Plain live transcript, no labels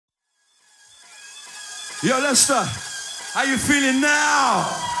Yo, Leicester, how you feeling now?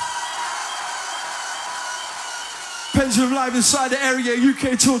 Pendulum live inside the area,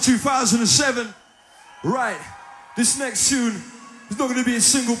 UK Tour 2007. Right, this next tune, there's not going to be a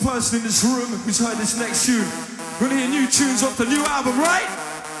single person in this room who's heard this next tune. We're going to hear new tunes off the new album, right?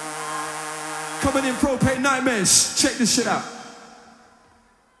 Coming in, Propane Nightmares. Check this shit out.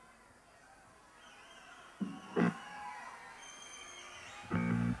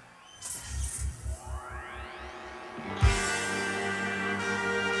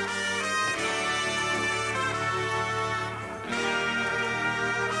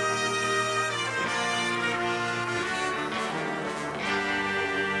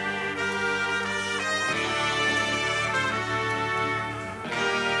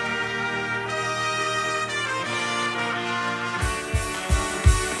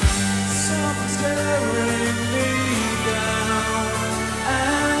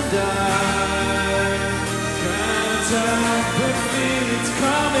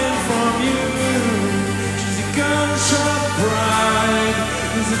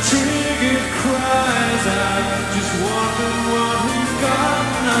 Triggered cries out, just wondering what we've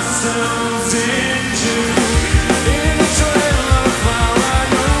gotten ourselves into. In a trail of fire, I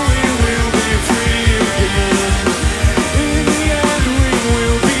know we will be free again. In the end, we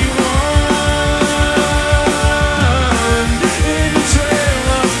will be one. In a trail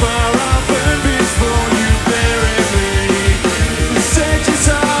of fire, I'll burn before you bury me. Set your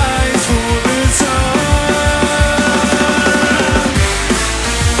eyes for the sun.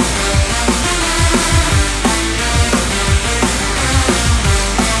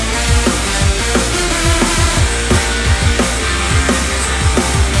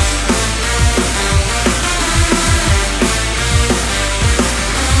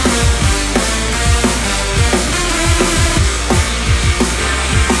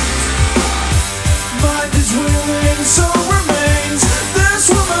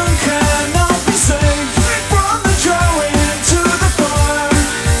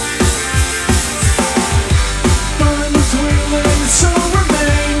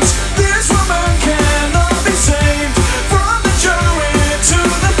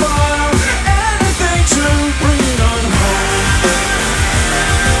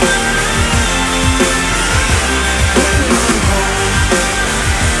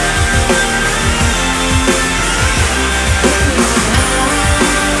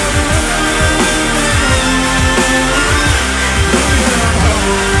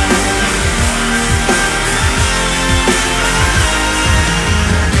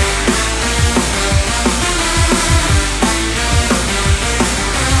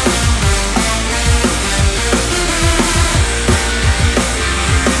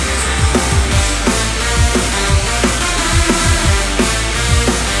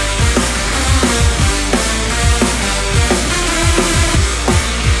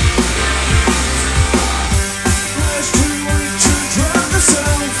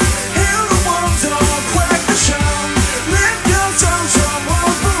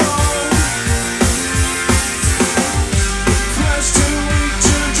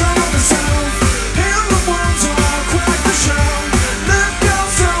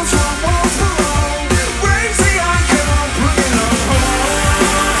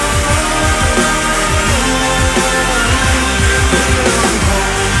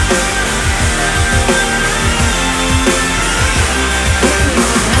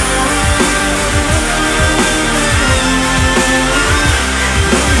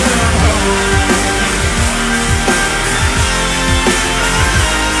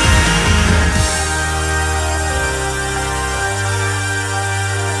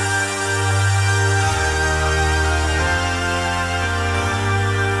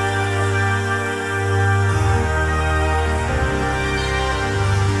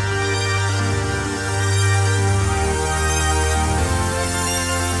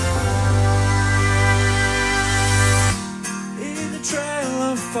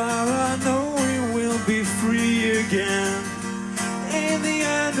 I know we will be free again. In the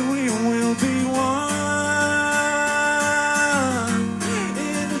end we will be one.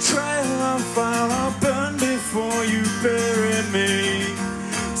 In a trail of fire I'll burn before you bury me.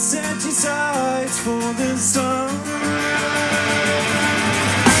 Set your sights for the sun.